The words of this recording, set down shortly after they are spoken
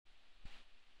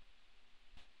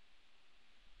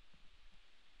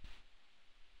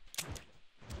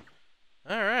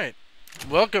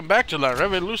welcome back to La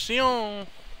Revolution.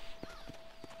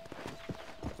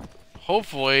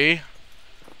 Hopefully,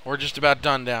 we're just about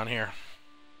done down here.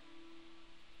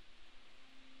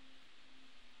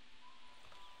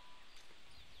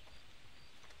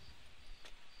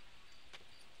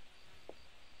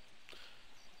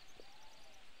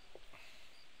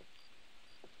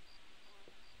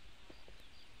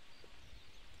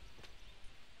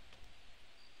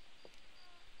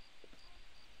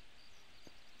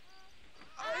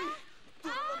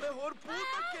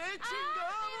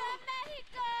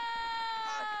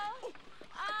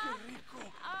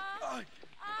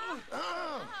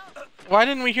 Why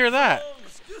didn't we hear that?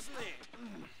 Excuse me.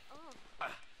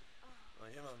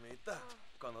 Oye, mamita,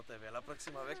 cuando te vea la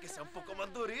próxima vez que sea un poco más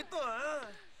durito,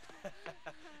 ¿eh?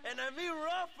 And I mean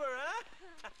rougher,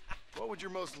 ¿eh? What would your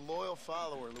most loyal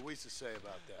follower, Luisa, say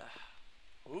about that?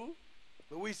 Who?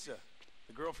 Luisa,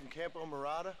 the girl from Campo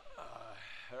Murata?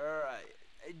 Her,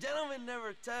 a gentleman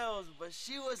never tells, but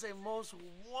she was a most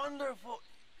wonderful...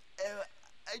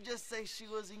 I just say she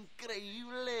was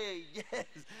increíble. Yes.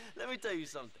 Let me tell you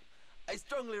something. I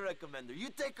strongly recommend her. You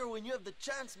take her when you have the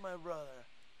chance, my brother.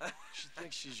 She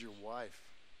thinks she's your wife.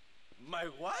 My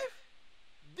wife?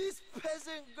 These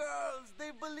peasant girls, they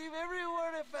believe every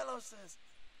word a fellow says.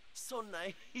 So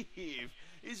naive.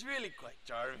 It's really quite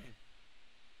charming.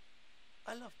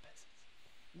 I love peasants.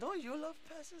 Don't you love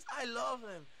peasants? I love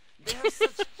them. They have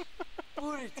such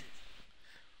purity.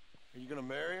 Are you gonna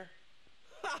marry her?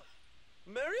 Ha!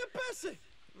 Marry a peasant?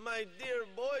 My dear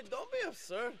boy, don't be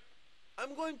absurd.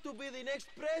 I'm going to be the next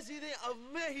president of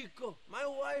Mexico. My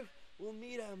wife will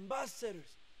meet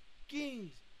ambassadors,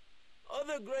 kings,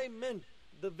 other great men.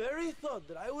 The very thought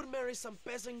that I would marry some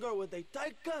peasant girl with a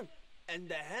tight gun and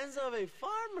the hands of a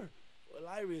farmer, well,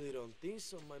 I really don't think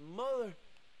so. My mother,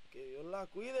 que Dios la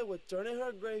cuide, would turn in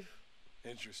her grave.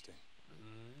 Interesting.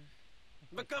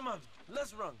 But come on,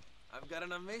 let's run. I've got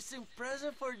an amazing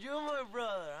present for you, my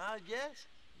brother, huh? Yes?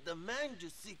 The man you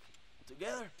seek.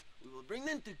 Together, we will bring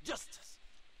them to justice.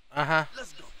 Uh-huh.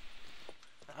 Let's go.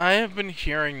 I have been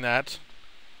hearing that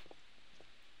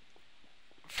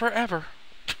forever.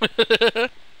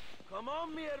 Come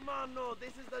on, mi hermano.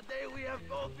 This is the day we have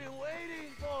both been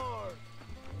waiting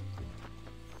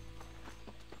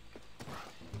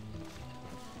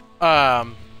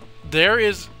for. There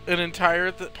is an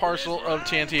entire parcel of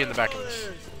TNT in the back of this.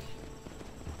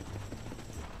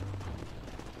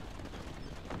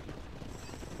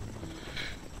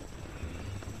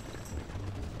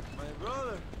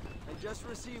 Just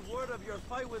received word of your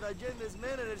fight with Allende's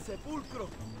men at El Sepulcro.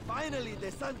 Finally,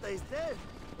 the Santa is dead.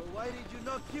 But why did you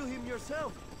not kill him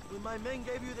yourself when my men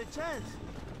gave you the chance?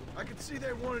 I could see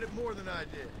they wanted it more than I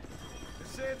did. The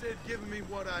Santa had given me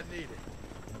what I needed.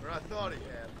 Or I thought he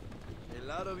had. A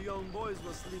lot of young boys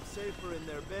will sleep safer in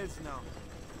their beds now.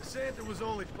 The Santa was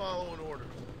only following orders.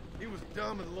 He was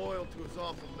dumb and loyal to his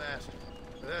awful master.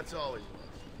 But that's all he was.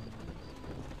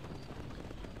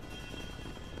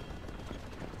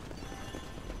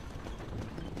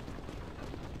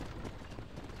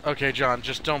 Okay, John,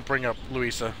 just don't bring up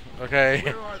Luisa, okay?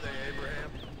 Where are they, Abraham?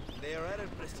 They are at El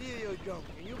Presidio, John.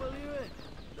 Can you believe it?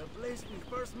 The place we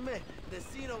first met. The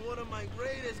scene of one of my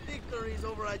greatest victories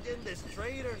over Allende's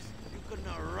traitors. You could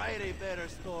not write a better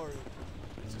story.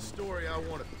 It's a story I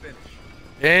want to finish.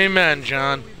 Amen,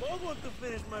 John. We both want to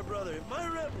finish, my brother. If my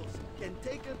rebels can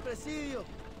take El Presidio,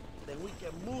 then we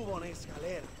can move on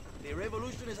Escalera. The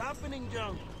revolution is happening,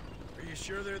 John. Are you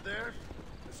sure they're there?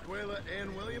 Escuela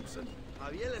and Williamson?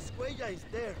 Javier Escuella is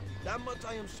there. That much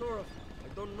I am sure of.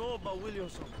 I don't know about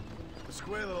Williamson.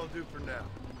 Escuela will do for now.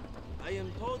 I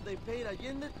am told they paid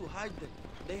Allende to hide them.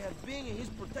 They have been in his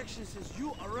protection since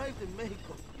you arrived in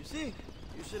Mexico. You see,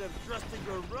 you should have trusted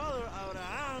your brother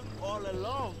Abraham all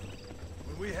along.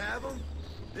 When we have them,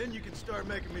 then you can start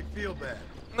making me feel bad.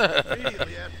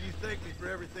 Immediately after you thank me for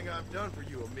everything I've done for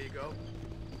you, amigo.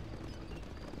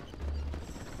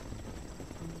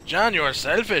 John, you are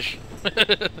selfish. I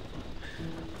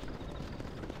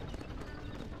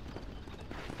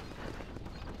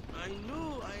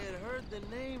knew I had heard the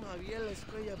name Javier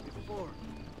Escuella before.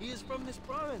 He is from this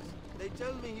province. They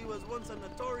tell me he was once a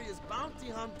notorious bounty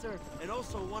hunter and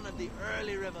also one of the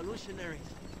early revolutionaries.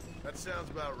 That sounds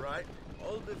about right.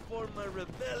 All before my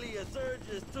rebellious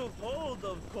urges took hold,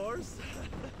 of course.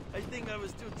 I think I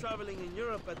was still traveling in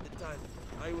Europe at the time.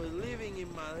 I was living in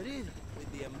Madrid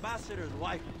with the ambassador's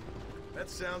wife. That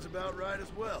sounds about right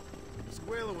as well.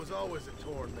 Escuela was always a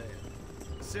torn man.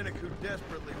 A cynic who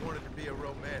desperately wanted to be a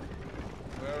romantic.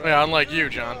 Yeah, unlike you,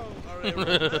 John.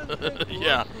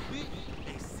 Yeah.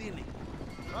 A cynic.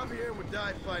 Javier would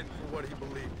die fighting for what he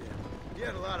believed in. He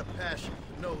had a lot of passion,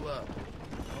 but no love.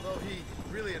 Although he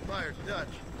really admired Dutch,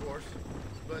 of course,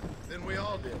 but then we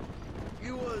all did.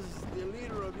 He was the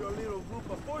leader of your little group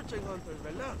of fortune hunters,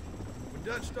 ¿verdad? When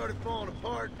Dutch started falling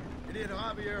apart, it hit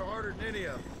Javier harder than any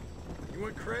of us. He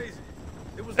went crazy.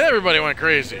 It was Everybody like went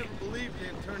crazy. Never believed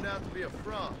him turned out to be a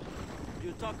fraud.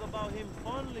 You talk about him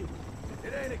fondly.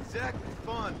 It ain't exactly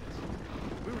fondness.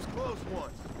 We was close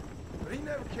once, but he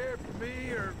never cared for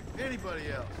me or anybody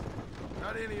else.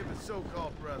 Not any of his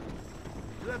so-called brothers.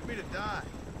 He left me to die.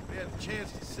 We had a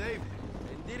chance to save him.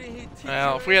 And didn't he teach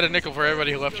Well, if we had a nickel for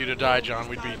everybody who left you to die, John,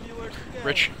 we'd be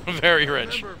rich. Very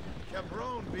rich. Remember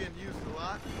Cabron being used a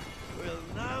lot? Well,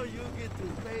 now you get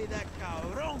to pay that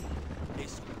cabron a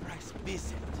surprise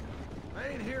visit. I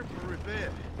ain't here for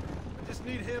revenge. I just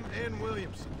need him and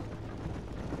Williamson.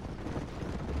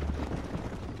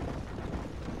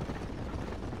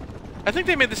 I think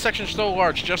they made this section so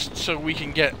large just so we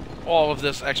can get all of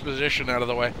this exposition out of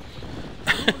the way.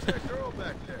 Who was that girl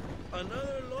back there?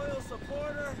 Another loyal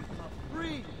supporter of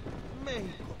free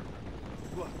Mexico.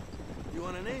 What? You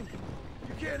want a name?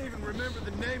 You can't even remember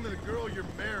the name of the girl you're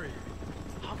marrying.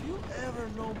 Have you ever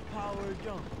known Power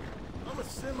John? I'm a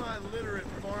semi-literate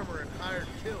farmer and hired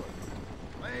killer.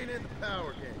 I ain't in the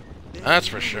power game. Then That's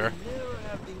for you sure. will never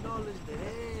have the knowledge that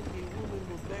any woman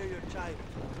will bear your child.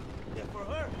 Yet for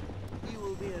her, it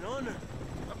will be an honor.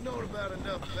 I've known about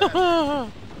enough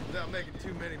bastards without making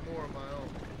too many more of my own.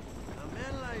 A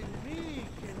man like me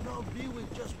cannot be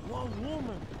with just one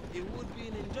woman. It would be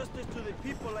an injustice to the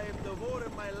people I have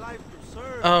devoted my life to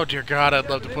serve. Oh dear God, I'd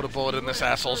love to put a bullet in this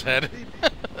asshole's head.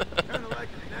 Kind of like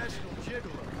a national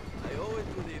gigolo. I owe it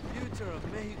to the future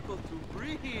of Mexico to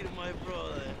breed, my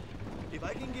brother. If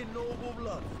I can get noble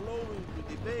blood flowing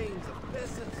through the veins of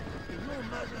peasants, can you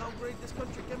imagine how great this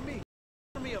country can be?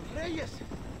 Army of reyes,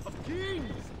 of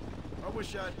kings. I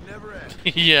wish I'd never asked.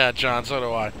 Yeah, John, so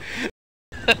do I.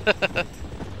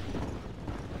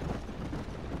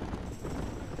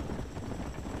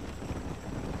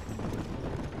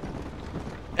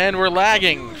 And we're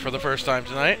lagging for the first time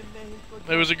tonight.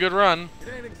 It was a good run.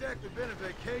 It ain't exactly been a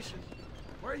vacation.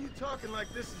 Why are you talking like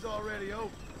this is already over?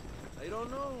 I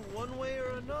don't know, one way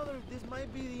or another, this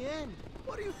might be the end.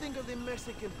 What do you think of the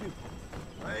Mexican people?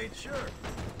 I ain't sure.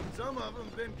 Some of them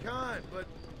been kind, but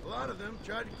a lot of them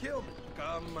tried to kill me.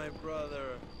 Come, my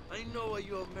brother. I know what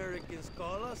you Americans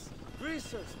call us.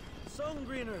 Greasers, sun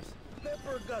greeners,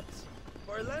 pepper guts.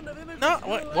 For a land of immigrants, No,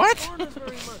 we don't like what? foreigners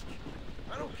very much.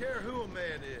 I don't care who a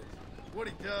man is, what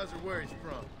he does or where he's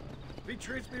from. If he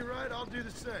treats me right, I'll do the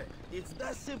same. It's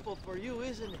that simple for you,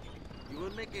 isn't it? You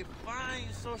would make a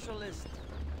fine socialist.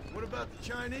 What about the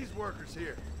Chinese workers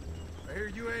here? I hear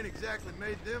you ain't exactly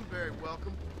made them very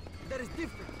welcome. That is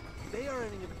different. They are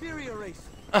an inferior race.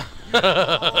 You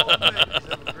all ladies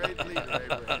have a great leader,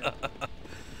 Abraham.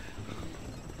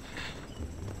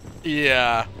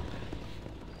 Yeah.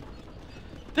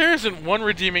 There isn't one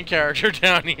redeeming character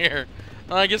down here.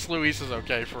 I guess Luis is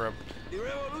okay for a The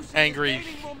revolution angry, is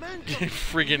gaining momentum.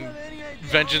 friggin' Do you have any idea how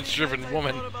vengeance-driven many times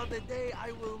woman. I thought about the day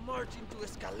I will march into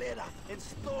Escalera and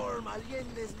storm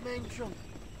Allende's mansion.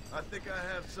 I think I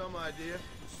have some idea.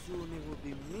 Soon it will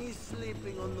be me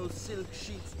sleeping on those silk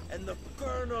sheets and the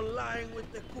colonel lying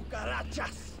with the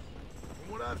cucarachas.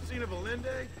 From what I've seen of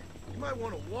Allende, you might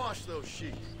want to wash those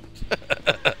sheets.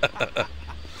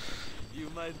 You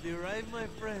might be right, my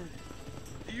friend.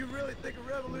 Do you really think a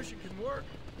revolution can work?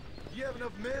 Do you have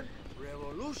enough men?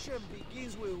 Revolution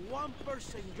begins with one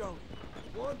person, John.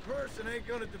 One person ain't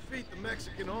gonna defeat the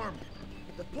Mexican army.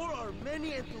 The poor are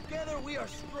many and together we are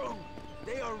strong.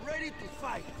 They are ready to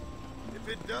fight. If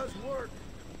it does work,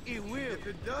 It will. if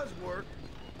it does work,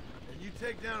 and you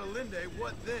take down Allende,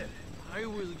 what then? I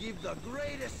will give the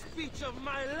greatest speech of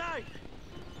my life.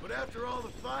 But after all the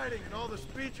fighting and all the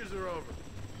speeches are over,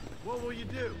 what will you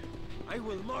do? I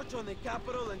will march on the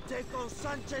capital and take on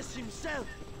Sanchez himself.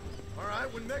 All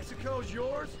right, when Mexico's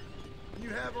yours, and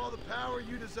you have all the power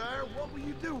you desire, what will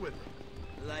you do with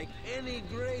it? Like any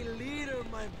great leader,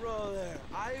 my brother,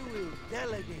 I will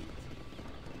delegate.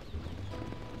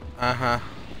 Uh-huh.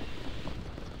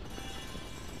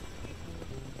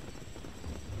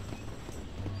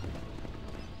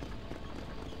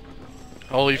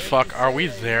 Holy fuck, are we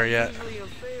there yet? I'm usually in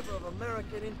favor of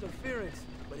American interference,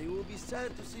 but it will be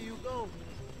sad to see you go.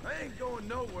 I ain't going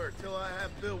nowhere till I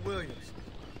have Bill Williams.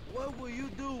 What will you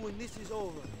do when this is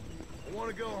over? I want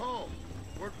to go home,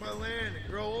 work my land, and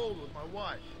grow old with my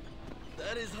wife.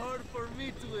 That is hard for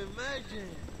me to imagine.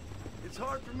 It's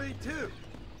hard for me too,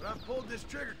 but I've pulled this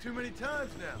trigger too many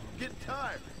times now. I'm getting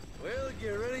tired. Well, get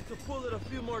ready to pull it a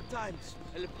few more times.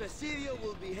 El Presidio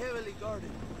will be heavily guarded.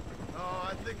 Oh,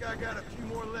 I think I got a few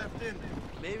more left in me.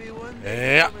 Maybe one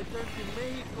day Yeah. I'll return to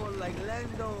Mexico like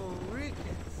Lando Enriquez.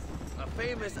 A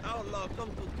famous outlaw come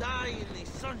to die in the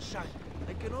sunshine.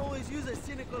 I can always use a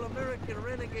cynical American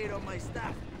renegade on my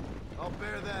staff. I'll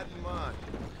bear that in mind.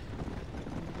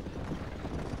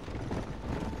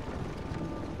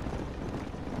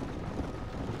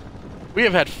 We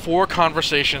have had 4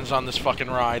 conversations on this fucking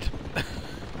ride.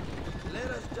 Let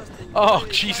us just enjoy Oh,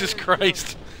 the Jesus silence,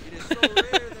 Christ. It is so rare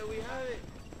that we have it.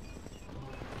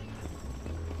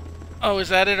 Oh, is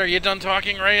that it? Are you done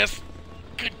talking, Reyes?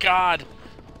 Good God.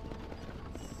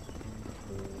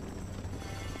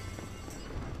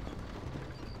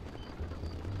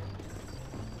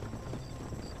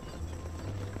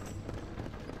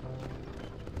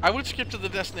 I would skip to the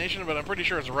destination, but I'm pretty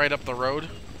sure it's right up the road.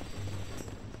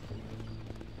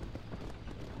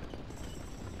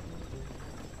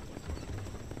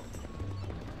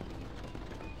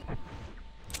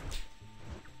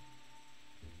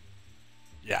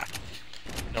 Yeah.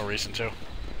 No reason to.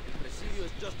 Presidio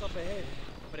is just up ahead.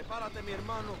 Prepárate, mi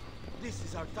hermano. This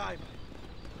is our time.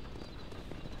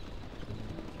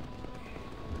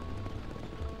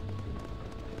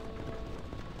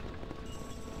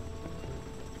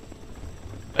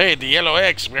 Hey, the Yellow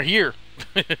X, we're here.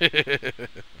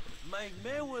 My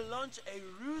men will launch a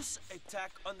ruse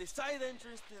attack on the side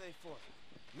entrance to the fort.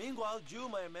 Meanwhile, you,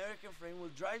 my American friend, will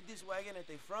drive this wagon at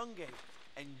the front gate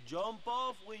and jump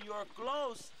off when you're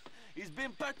close. It's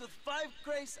been packed with 5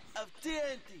 crates of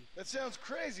TNT. That sounds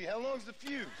crazy. How long's the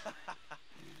fuse?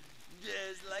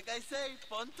 Yes, like I say,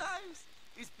 fun times.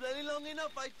 It's plenty long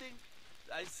enough, I think.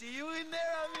 I'll see you in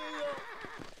there, amigo.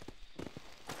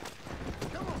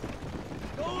 Come on.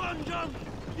 Go on, John.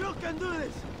 You can do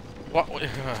this. What?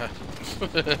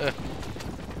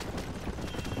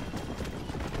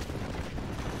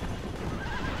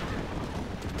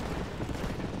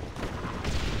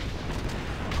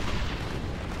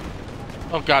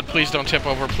 Oh God, please don't tip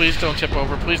over. Please don't tip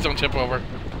over. Please don't tip over.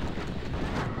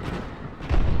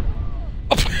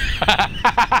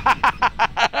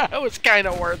 It was kind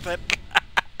of worth it.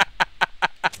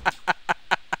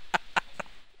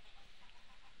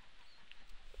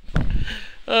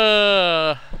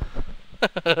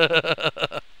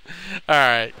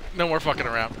 Alright, no more fucking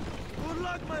around. Good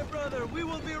luck, my brother. We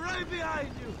will be right behind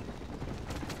you.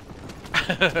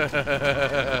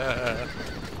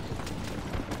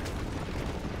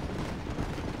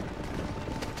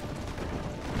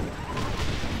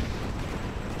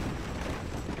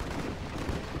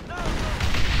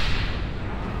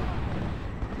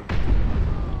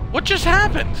 What just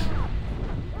happened?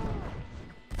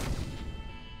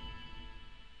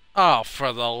 Oh,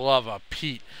 for the love of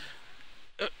Pete.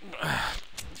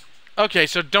 Okay,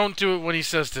 so don't do it when he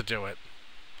says to do it.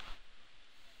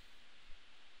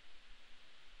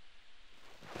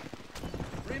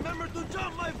 Remember to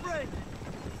jump, my friend.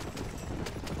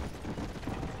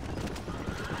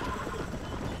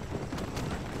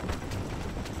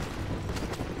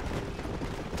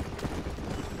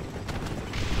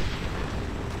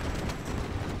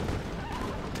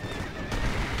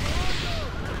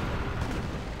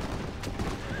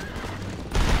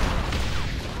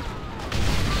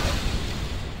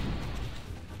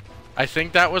 I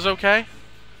think that was okay.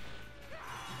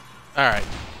 Alright.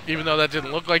 Even though that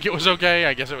didn't look like it was okay,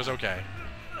 I guess it was okay.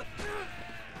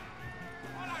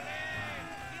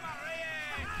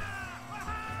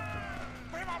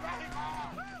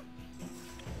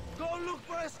 Go look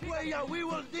for Escuella. We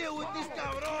will deal with these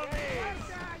cabrones.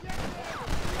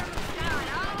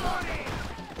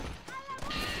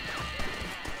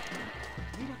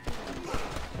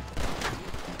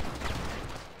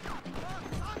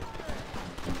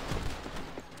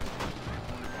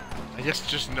 I guess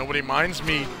just nobody minds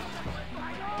me.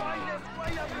 Find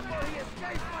Escuella before he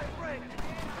escapes, my friend.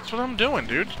 That's what I'm doing,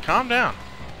 dude. Calm down.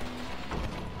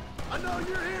 I know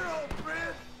you're here, old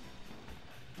friend.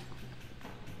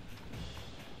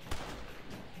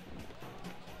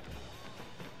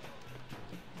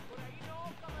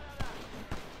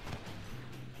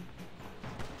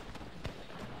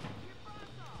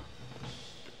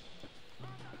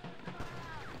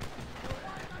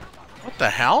 What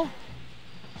the hell?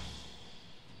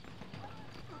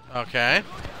 Okay.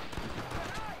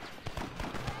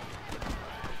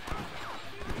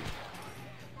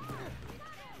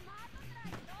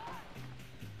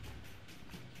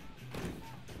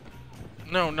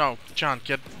 No, no, John,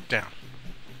 get down.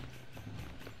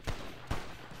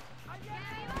 I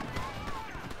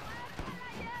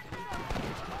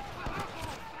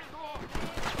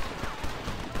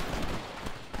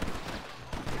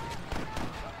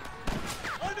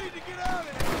need to get out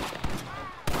of here.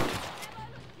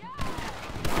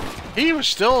 He was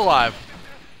still alive.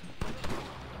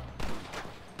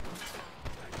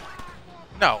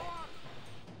 No.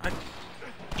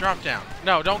 Drop down.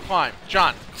 No, don't climb.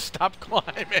 John, stop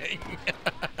climbing.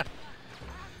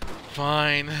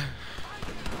 Fine.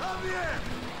 Javier!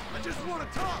 I just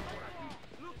want to talk!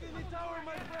 Look in the tower,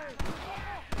 my friend.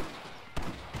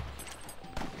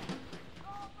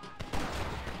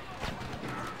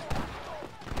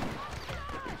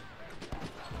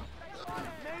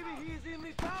 Maybe he's in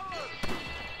the tower.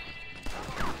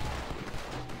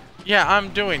 Yeah, I'm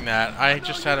doing that. I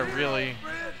just had a really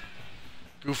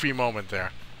goofy moment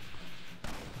there.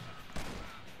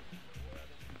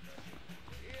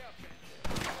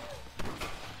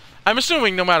 I'm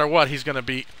assuming no matter what, he's gonna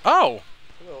be... Oh!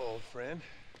 Hello, old friend.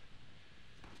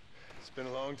 It's been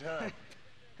a long time.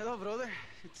 Hello, brother.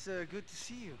 It's good to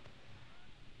see you.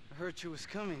 I heard you was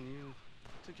coming. You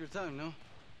took your time, no?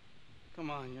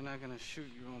 Come on, you're not gonna shoot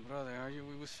your own brother, are you?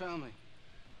 We was family.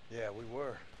 Yeah, we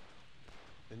were.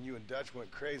 Then you and Dutch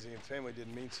went crazy and family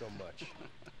didn't mean so much.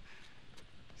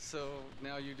 So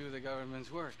now you do the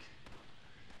government's work.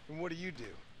 And what do?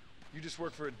 You just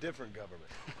work for a different government.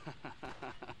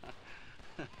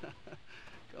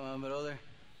 Come on, brother.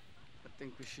 I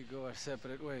think we should go our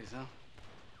separate ways, huh?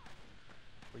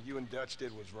 What you and Dutch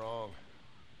did was wrong.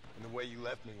 And the way you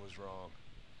left me was wrong.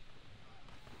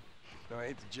 Now, I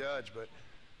hate to judge, but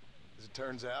as it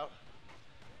turns out,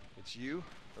 it's you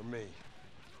or me.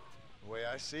 The way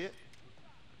I see it,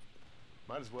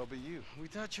 might as well be you. We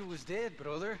thought you was dead,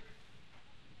 brother.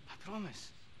 I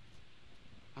promise.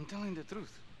 I'm telling the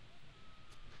truth.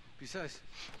 Besides,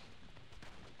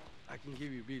 I can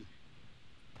give you Bill.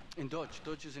 In Dutch.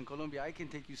 Dutch is in Colombia. I can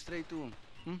take you straight to him.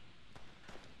 Hmm?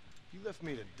 You left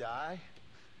me to die?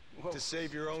 Whoa. To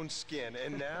save your own skin,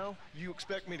 and now you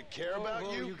expect me to care about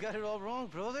Whoa, you? You got it all wrong,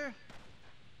 brother.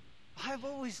 I've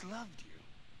always loved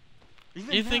you.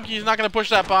 Even You now. think he's not gonna push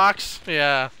that box?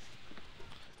 Yeah.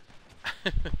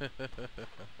 You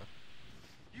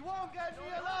won't get me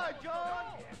alive, John.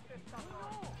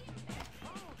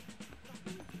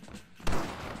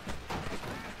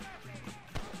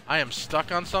 I am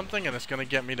stuck on something and it's gonna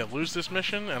get me to lose this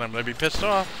mission and I'm gonna be pissed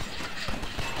off.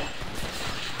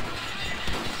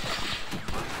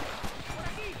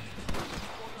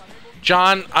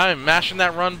 John, I'm mashing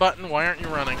that run button. Why aren't you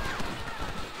running?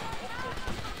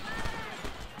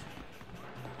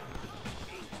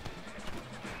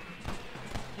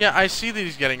 Yeah, I see that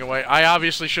he's getting away. I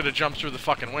obviously should have jumped through the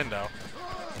fucking window.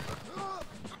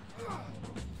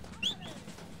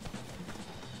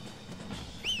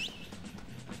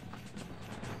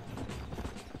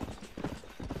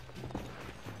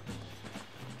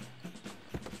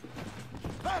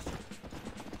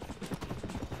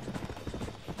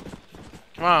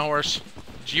 Come on, horse.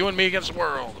 It's you and me against the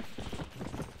world.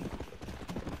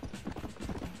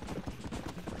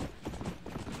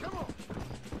 Come on.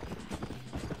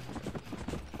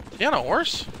 He on a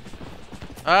horse?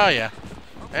 Oh, yeah.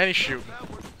 And he's shooting.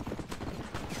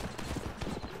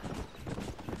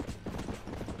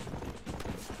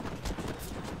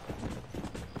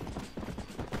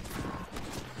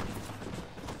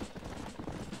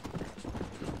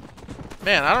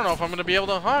 Man, I don't know if I'm going to be able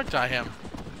to hog tie him.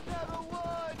 Never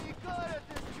won. You good at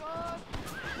this, John.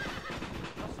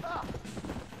 Now stop.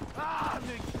 Ah,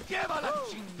 me lleva la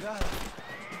chingada.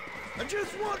 I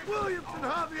just want Williamson,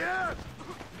 Javier!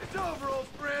 It's over, old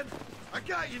friend. I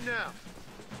got you now.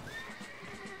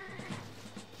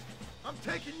 I'm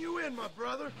taking you in, my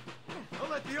brother. I'll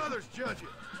let the others judge you.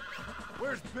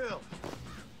 Where's Bill?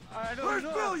 I don't Where's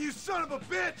know. Bill, you son of a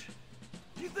bitch?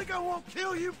 You think I won't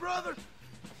kill you, brother?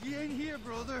 He ain't here,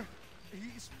 brother.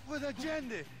 He's with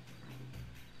agenda.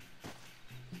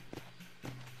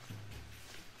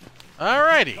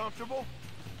 Alrighty. Comfortable?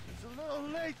 It's a little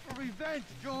late for revenge,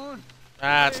 John.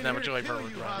 Ah, it's I ain't never here too to late for kill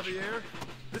you, revenge. Javier.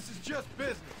 This is just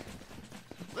business.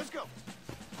 Let's go.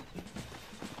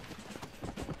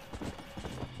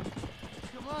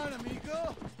 Come on,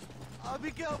 amigo.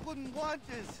 Abigail wouldn't want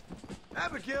this.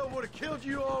 Abigail would have killed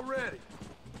you already.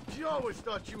 She always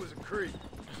thought you was a creep.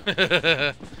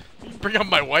 You bring up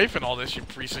my wife and all this, you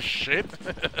piece of shit.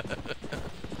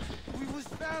 We was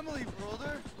family,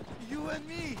 brother. You and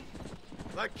me.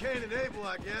 Like Cain and Abel,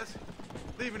 I guess.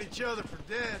 Leaving each other for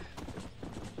dead.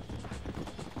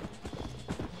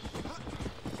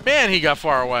 Man, he got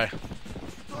far away.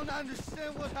 You don't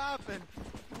understand what happened.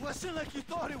 It wasn't like you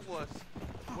thought it was.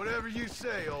 Whatever you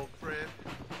say, old friend.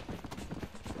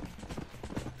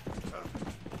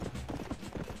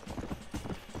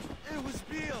 It was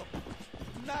Bill,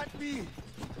 not me.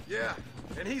 Yeah,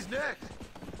 and he's next.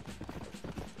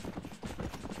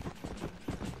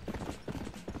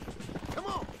 Come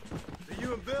on.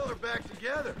 You and Bill are back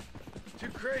together. Two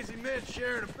crazy men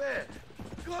sharing a bed.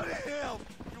 Go to hell,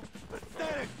 you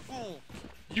pathetic fool.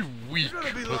 You weak, You're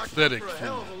gonna be locked up pathetic for a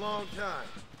hell fool. of a long time.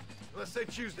 Unless they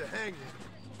choose to hang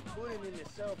you. Put him in the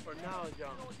cell for now,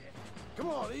 John.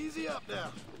 Come on, easy up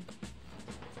now.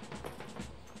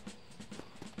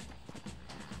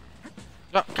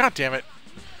 Oh, God damn it.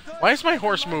 Why does my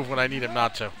horse move when I need him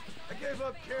not to? I gave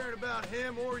up caring about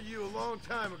him or you a long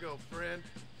time ago, friend.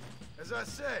 As I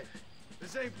say,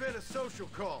 this ain't been a social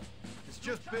call. It's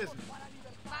just business.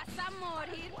 Vas a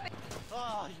morir.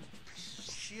 Oh, you piece of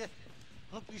shit.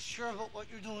 Don't be sure about what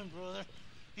you're doing, brother.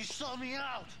 You sold me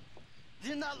out.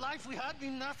 Didn't that life we had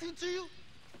mean nothing to you?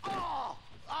 Oh,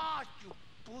 you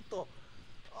puto.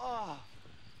 Oh,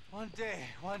 one day,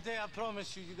 I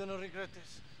promise you, you're gonna regret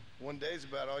this. One day's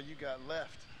about all you got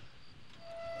left.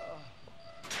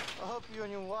 I hope you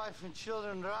and your wife and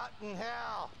children rot in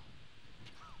hell.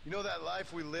 You know that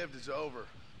life we lived is over.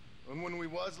 And when we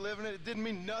was living it, it didn't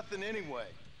mean nothing anyway.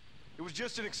 It was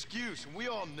just an excuse, and we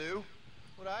all knew.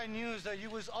 What I knew is that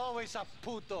you was always a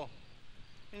puto.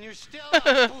 And you're still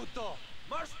a puto.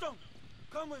 Marston,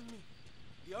 come with me.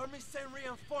 The army sent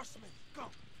reinforcements. Come.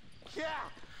 Yeah,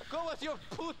 go with your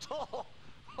puto.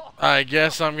 I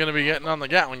guess I'm gonna be getting on the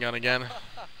Gatling gun again.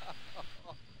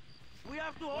 We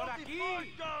have to hold the fort,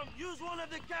 John. Use one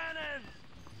of the cannons.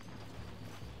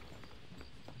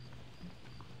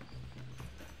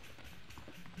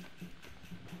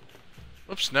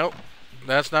 Oops, nope.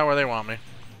 That's not where they want me.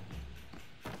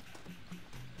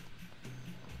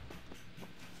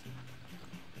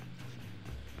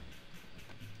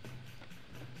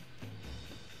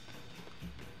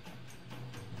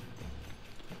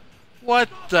 What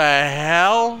the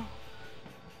hell?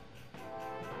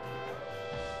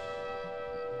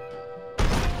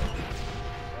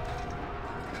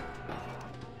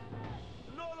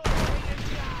 No lo pueden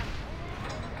enviar.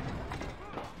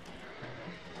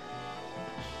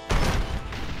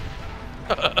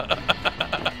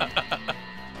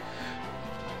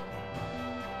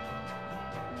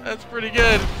 That's pretty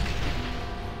good.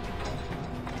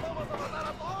 Vamos a matar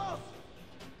a todos.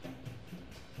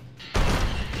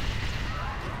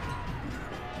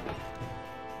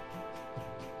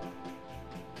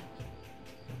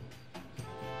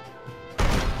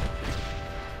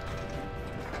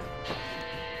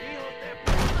 Hijos de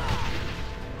puta.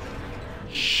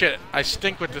 Shit, I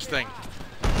stink with this thing.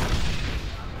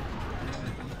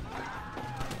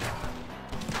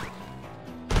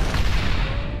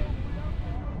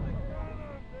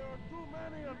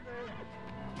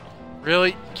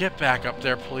 Really? Get back up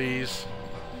there, please.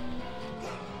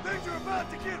 Things are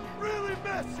about to get really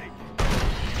messy.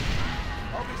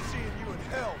 I'll be seeing you in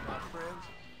hell, my friends.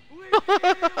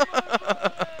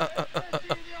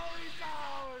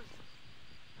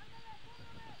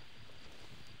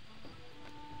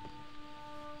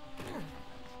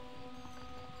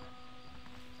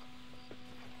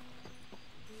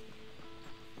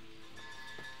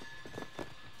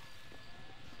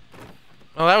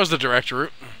 Well, that was the direct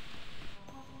route.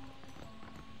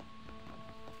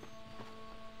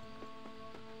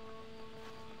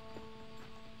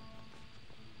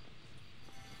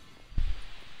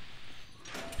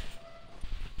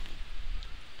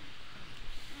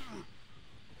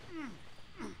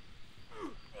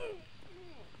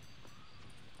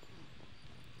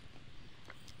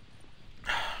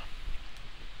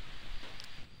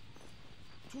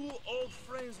 Two old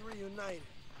friends reunited.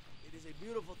 It is a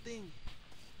beautiful thing.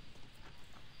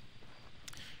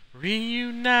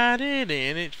 Reunited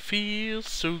and it feels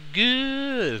so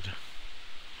good.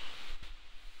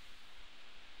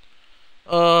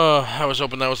 I was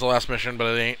hoping that was the last mission, but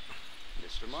it ain't.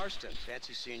 Mr. Marston,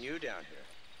 fancy seeing you down here.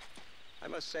 I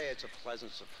must say it's a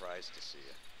pleasant surprise to see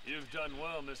you. You've done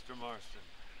well, Mr. Marston.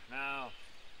 Now,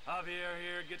 Javier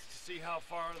here gets to see how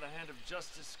far the hand of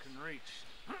justice can reach.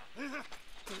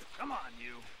 Come on,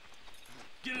 you.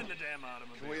 Get in the damn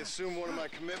automobile. Can we assume one of my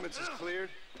commitments is cleared?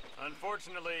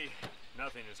 Unfortunately,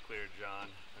 nothing is cleared, John,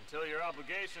 until your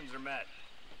obligations are met.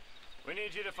 We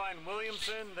need you to find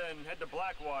Williamson, then head to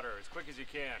Blackwater as quick as you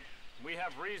can. We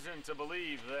have reason to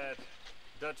believe that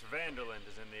Dutch Vanderland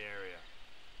is in the area.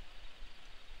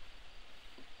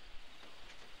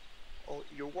 Oh,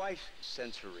 your wife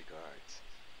sends her regards.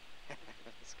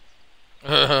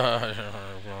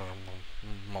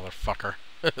 Motherfucker.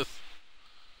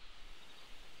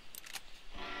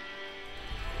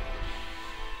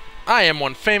 I am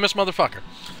one famous motherfucker.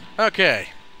 Okay.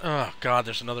 Oh god,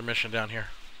 there's another mission down here.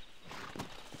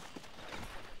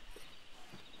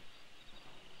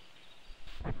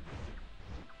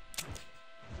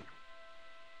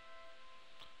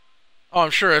 Oh, I'm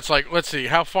sure it's like, let's see,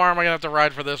 how far am I gonna have to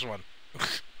ride for this one?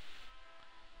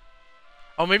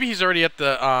 Oh, maybe he's already at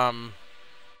the,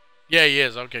 yeah, he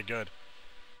is. Okay, good.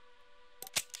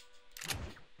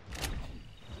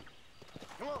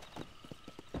 Come on.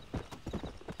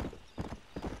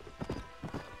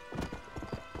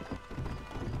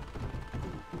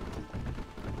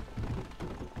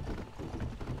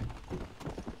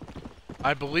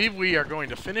 I believe we are going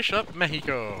to finish up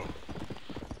Mexico.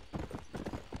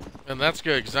 And that's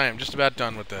good, because I am just about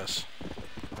done with this.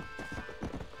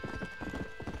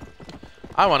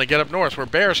 I want to get up north where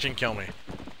bears can kill me.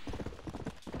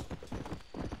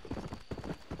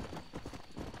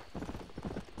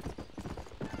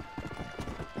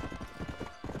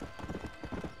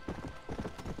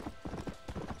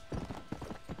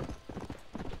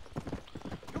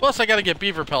 Plus, I gotta get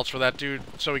beaver pelts for that dude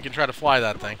so we can try to fly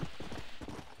that thing.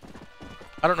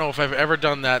 I don't know if I've ever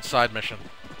done that side mission.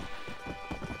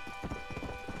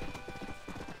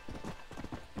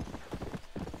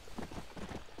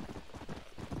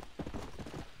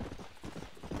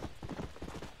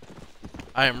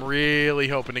 I am really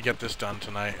hoping to get this done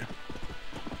tonight.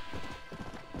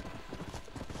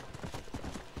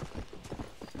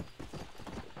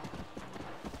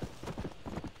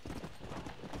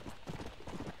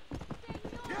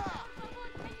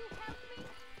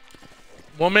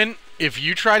 Woman, if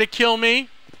you try to kill me...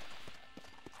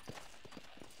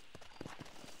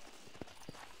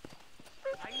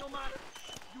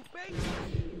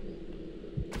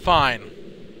 Fine.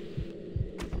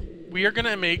 We are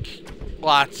gonna make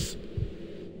lots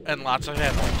and lots of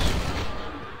headlines.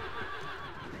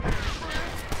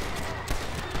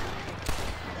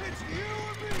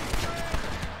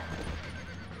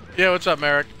 Yeah, what's up,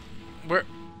 Merrick?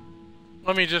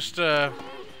 Let me just,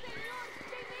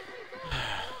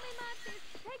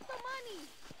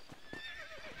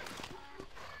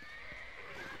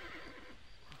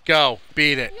 Go.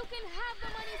 Beat it. You can have the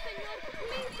money, senor.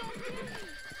 Please don't kill me.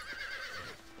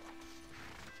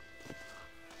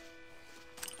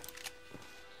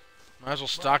 Might as well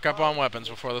stock up on weapons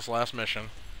before this last mission.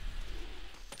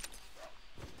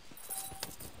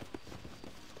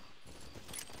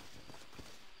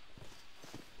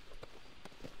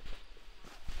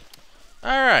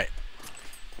 Alright.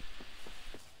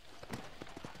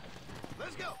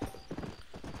 Let's go.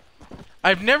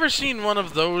 I've never seen one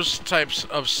of those types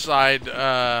of side,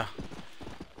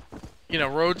 you know,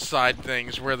 roadside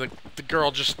things where the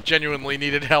girl just genuinely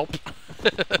needed help.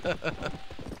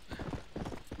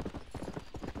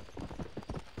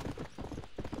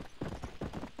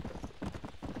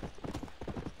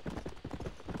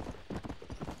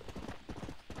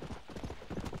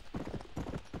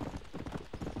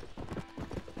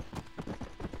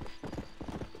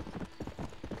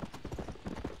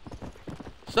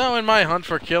 So, in my hunt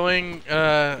for killing,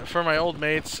 for my old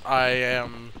mates, I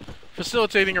am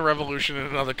facilitating a revolution in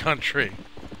another country.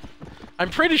 I'm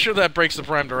pretty sure that breaks the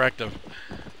Prime Directive.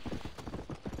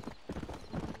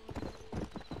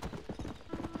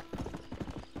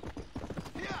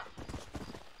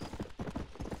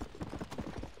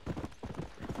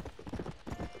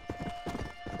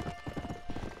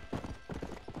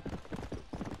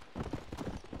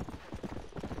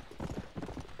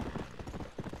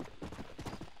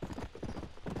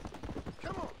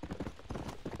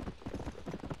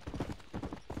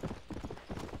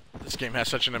 This game has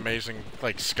such an amazing,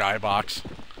 like, skybox.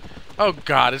 Oh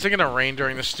god, is it gonna rain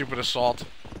during this stupid assault?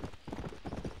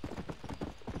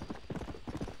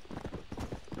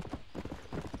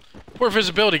 Poor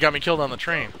visibility got me killed on the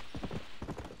train.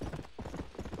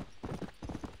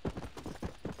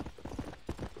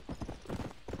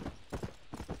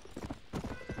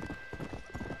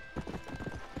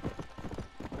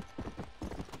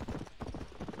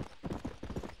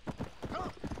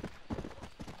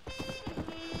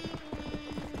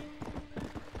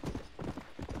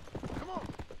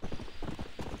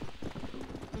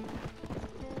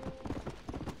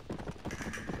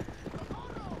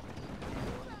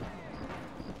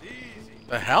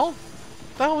 The hell?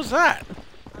 What the hell was that?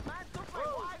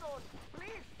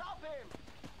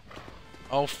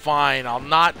 Oh, fine. I'll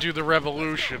not do the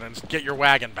revolution and get your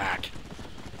wagon back.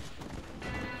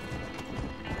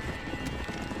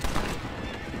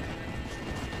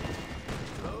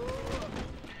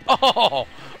 Oh!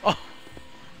 Oh!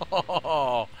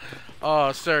 Oh,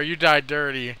 oh sir, you died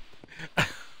dirty.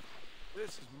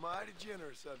 This is mighty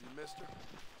generous of you, mister.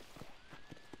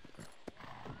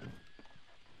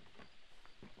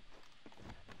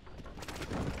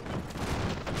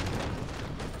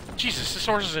 Jesus, this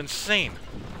horse is insane.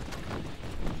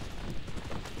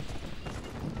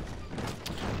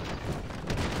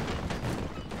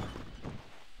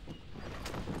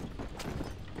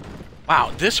 Wow,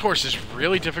 this horse is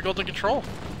really difficult to control.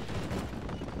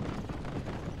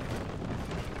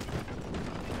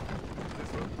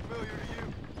 This look familiar to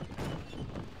you?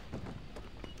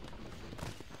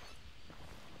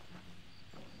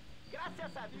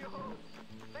 Gracias a Dios.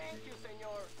 Thank you,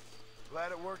 señor.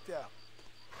 Glad it worked out.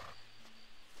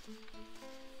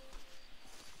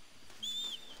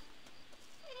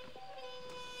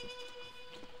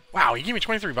 Wow, you gave me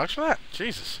 23 bucks for that?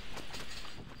 Jesus.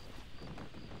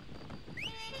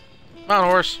 Come on,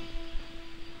 horse.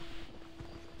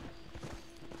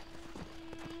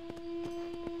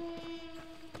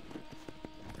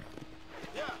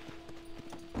 Yeah.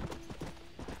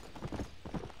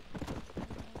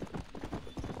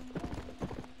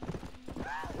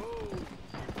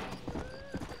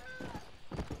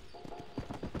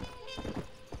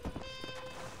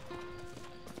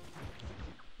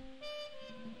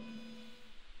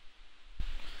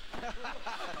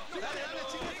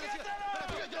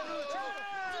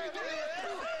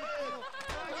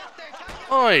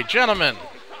 Oi, gentlemen.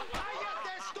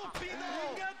 ¡Cállate, estúpido!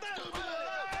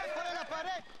 ¡Ponle la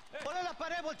pared! ¡Ponle la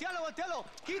pared! ¡Voltealo, voltealo!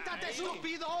 ¡Quítate,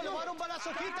 estúpido! ¡Le voy a dar un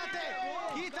balazo! ¡Quítate!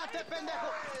 ¡Quítate,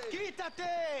 pendejo!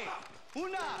 ¡Quítate!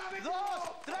 ¡Una,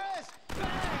 dos, tres!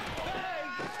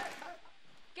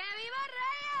 ¡Que viva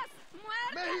Reyes!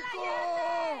 ¡Muerte ¡México!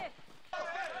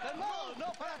 ¡Calmado!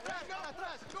 ¡No, para atrás, para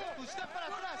atrás! ¡Usted para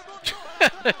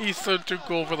atrás! He's so too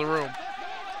cool for the room.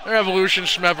 Revolution,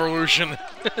 schmevolution.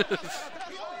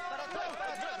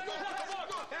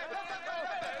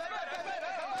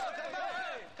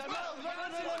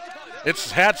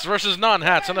 It's hats versus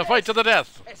non-hats in a fight to the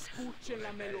death. Escuchen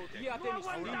la melodía de mis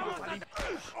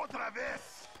oídos. Otra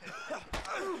vez.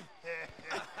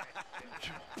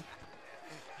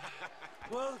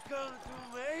 Welcome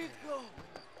to Mexico.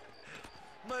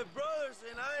 My brothers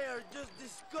and I are just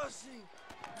discussing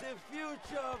the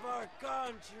future of our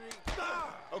country.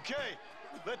 Okay,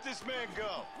 let this man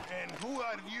go. And who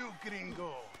are you,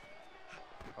 gringo?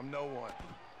 I'm no one.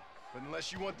 But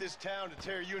unless you want this town to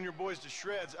tear you and your boys to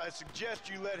shreds, I suggest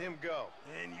you let him go.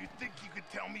 And you think you could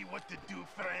tell me what to do,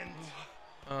 friend?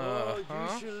 Oh,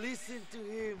 you should listen to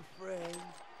him, friend.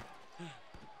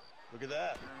 Look at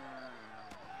that.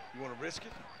 You want to risk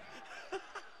it?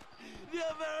 The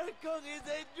American is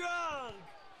a drunk.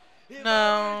 If No.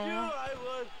 I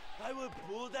were you, I would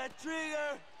pull that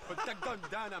trigger. Put the gun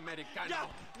down, Americano.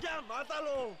 Ya,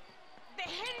 mátalo.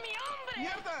 ¡Dejen mi hombre!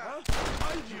 Mierda.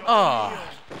 Oh,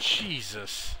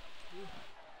 Jesus.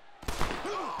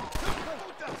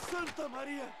 Santa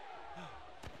Maria.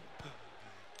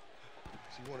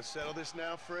 So you want to settle this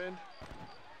now, friend?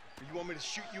 Or you want me to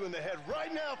shoot you in the head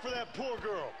right now for that poor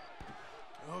girl?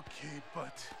 Okay,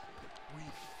 but we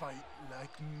fight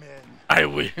like men. I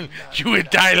win. You would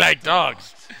die like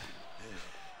dogs.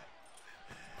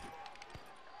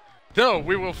 No,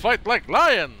 we will fight like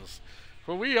lions.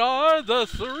 For we are the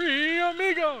Three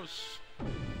Amigos.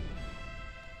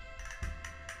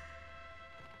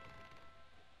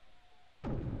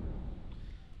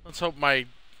 Let's hope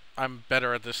I'm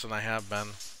better at this than I have been.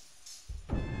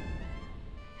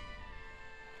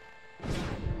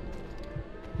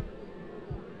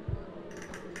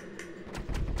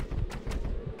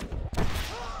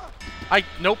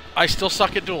 Nope, I still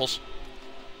suck at duels.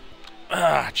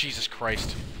 Ah, Jesus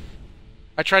Christ.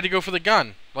 I tried to go for the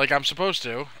gun, like I'm supposed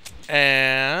to,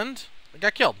 and I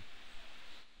got killed.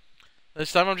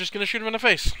 This time I'm just gonna shoot him in the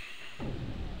face.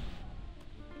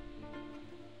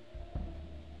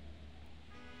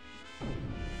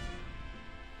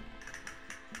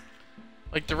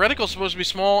 Like, the reticle's supposed to be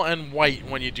small and white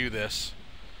when you do this.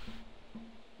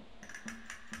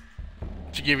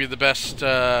 To give you the best,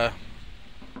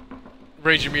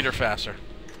 raise your meter faster.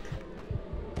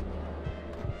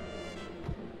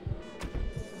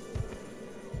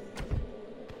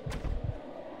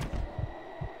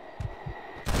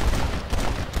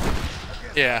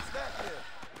 Yeah.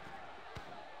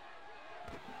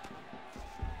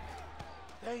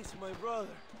 Thanks, my brother.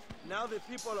 Now the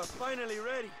people are finally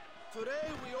ready. Today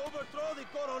we overthrow the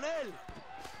Coronel.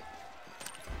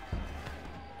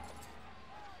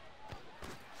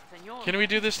 Señor, Can we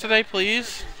do this today,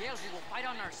 please? in jails who will fight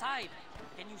on our side.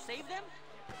 Can you save them?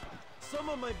 Some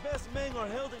of my best men are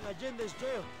held in Allende's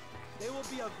jail. They will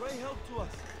be a great help to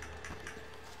us.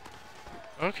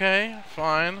 Okay,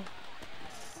 fine.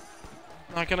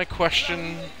 Not gonna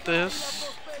question this.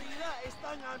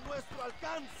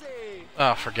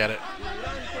 Oh, forget it.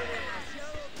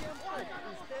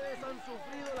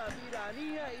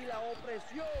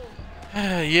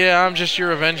 Yeah, I'm just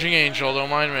your avenging angel, don't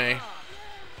mind me.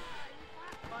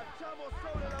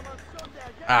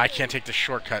 Ah, I can't take the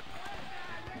shortcut.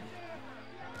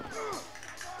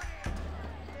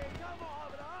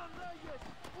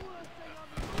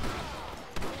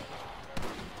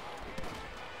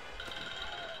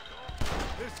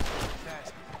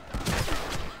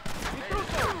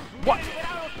 What?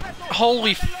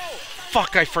 Holy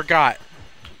fuck, I forgot.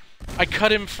 I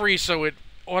cut him free so it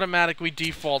automatically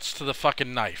defaults to the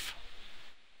fucking knife.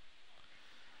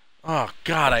 Oh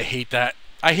god, I hate that.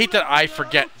 I hate that I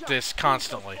forget this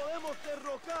constantly.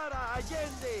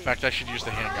 In fact, I should use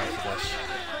the handgun for this.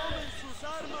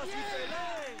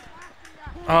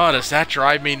 Oh, does that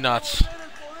drive me nuts?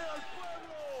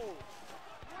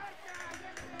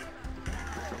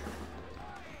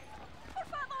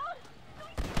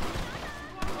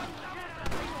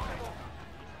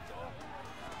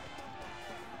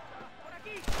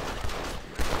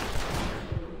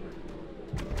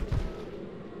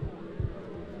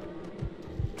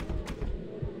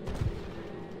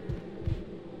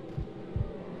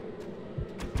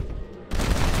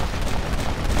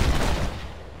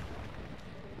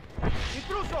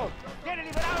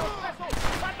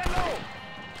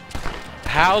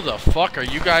 How the fuck are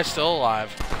you guys still alive?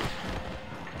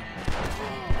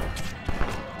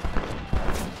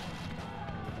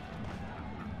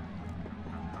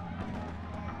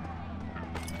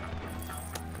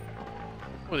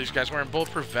 What, are these guys wearing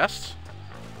bulletproof vests?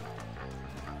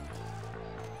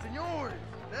 Senor,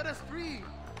 let us free.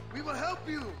 We will help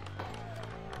you.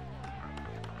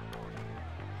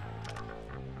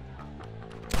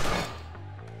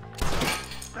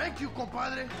 Thank you,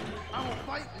 compadre. I will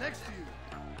fight next to you.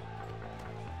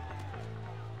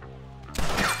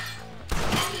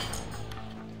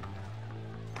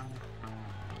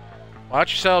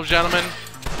 Watch yourselves, gentlemen.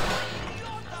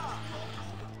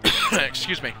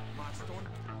 Excuse me.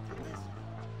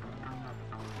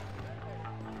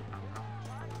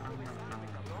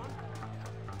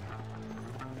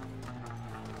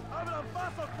 ¡Abran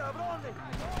paso, cabrones!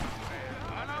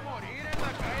 Van a morir en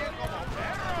la calle como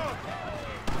perros.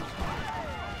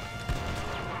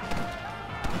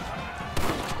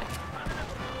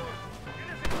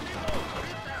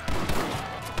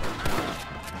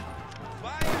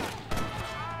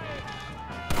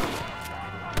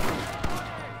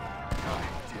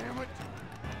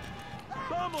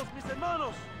 ¡Vamos, mis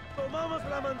hermanos! ¡Tomamos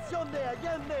la mansión de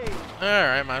Allende!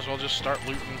 Alright, might as well just start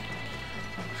looting.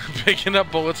 Picking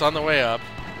up bullets on the way up.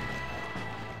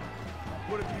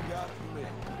 What have you got for me?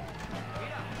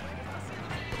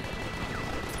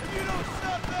 If you don't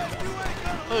stop that, you ain't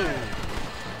gonna live.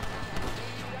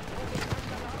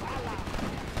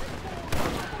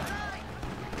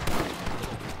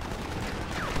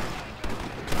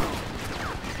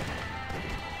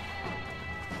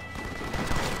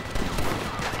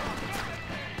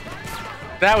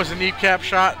 That was a kneecap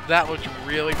shot. That looked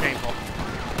really painful.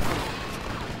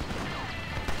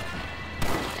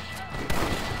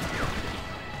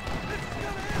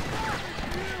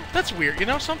 That's weird. You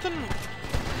know something?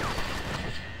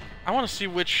 I want to see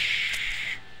which...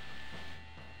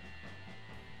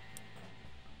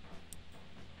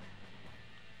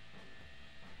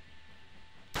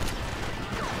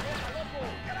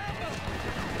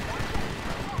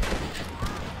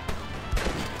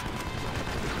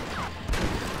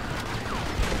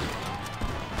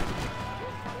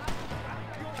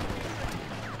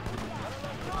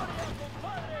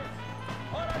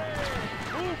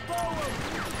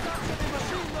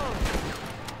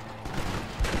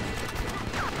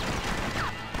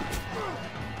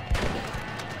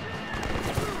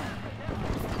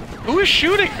 Who is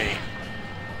shooting me?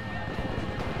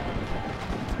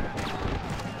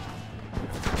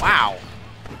 Wow.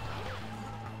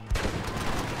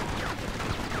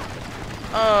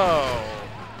 Oh.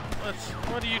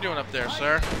 What are you doing up there,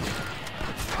 sir?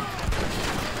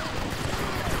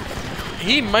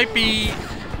 He might be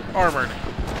armored.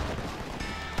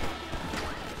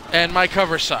 And my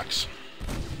cover sucks.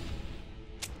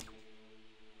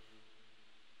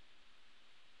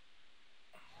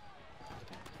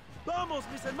 ¡Vamos,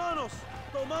 mis hermanos!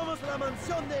 ¡Tomamos la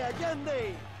mansión de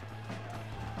Allende!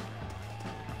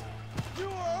 You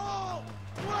are all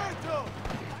muertos.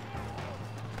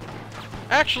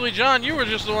 Actually, John, you were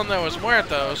just the one that was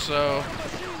muerto, so...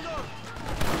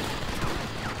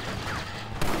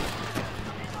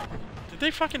 Did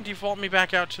they fucking default me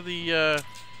back out to the,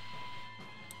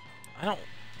 I don't...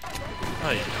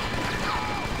 Oh, yeah.